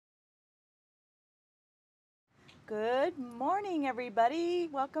Good morning, everybody.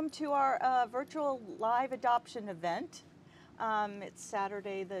 Welcome to our virtual live adoption event. It's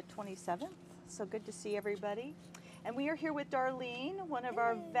Saturday the 27th, so good to see everybody. And we are here with Darlene, one of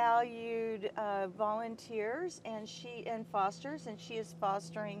our valued volunteers and fosters, and she is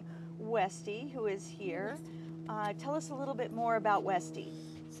fostering Westy, who is here. Tell us a little bit more about Westy.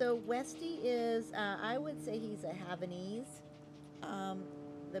 So Westy is, I would say he's a Havanese,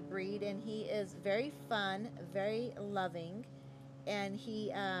 the breed, and he is very fun, very loving, and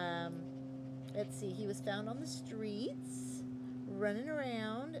let's see, he was found on the streets, running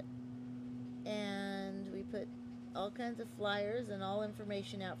around, and we put all kinds of flyers and all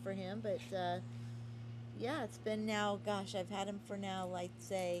information out for him, but yeah, it's been now, gosh, I've had him for now, like,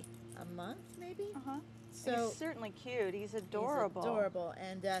 say, a month, maybe? Uh-huh. So he's certainly cute. He's adorable. He's adorable,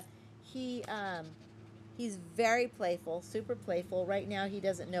 and he he's very playful, super playful. Right now, he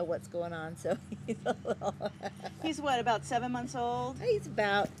doesn't know what's going on, so he's a little. He's what, about 7 months old? He's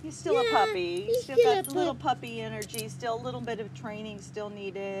about. He's still a puppy. He's still still got little puppy energy. Still a little bit of training still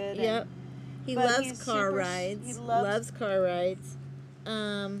needed. Yep. He loves car rides. He loves car rides.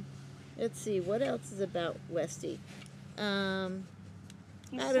 Let's see, what else is about Westy? He's I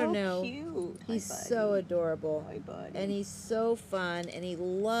don't so know. Cute. He's so adorable. Hi, buddy. And he's so fun, and he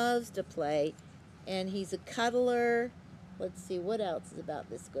loves to play, and he's a cuddler. Let's see, what else is about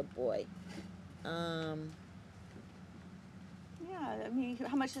this good boy? Yeah, I mean,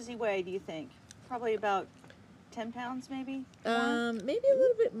 how much does he weigh, do you think? Probably about 10 pounds, maybe? Maybe a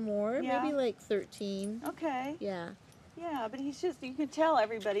little bit more. Yeah. Maybe like 13. Okay. Yeah. Yeah, but he's just, you can tell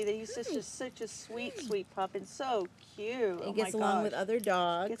everybody that he's just such a sweet, sweet pup and so cute. He gets along with other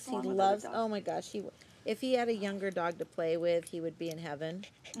dogs. He loves, oh my gosh, if he had a younger dog to play with, he would be in heaven.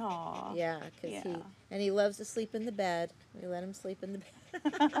 Aw. Yeah, and he loves to sleep in the bed. We let him sleep in the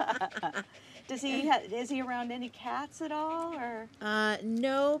bed. Is he around any cats at all, or?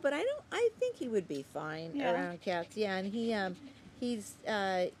 No, but I think he would be fine around cats. Yeah, and he's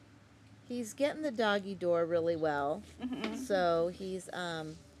getting the doggy door really well. Mm-hmm. So he's I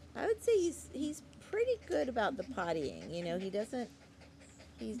would say he's pretty good about the pottying. You know, he doesn't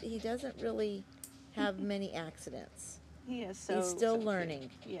really have many accidents. He is so. He's still so learning.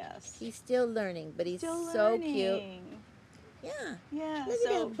 Cute. Yes. He's still learning, but he's still so learning. cute. Yeah. Yeah. Look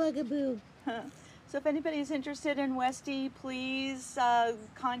at that bugaboo. So if anybody's interested in Westy, please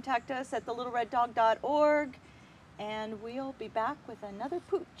contact us at thelittlereddog.org, and we'll be back with another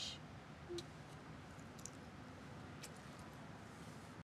pooch.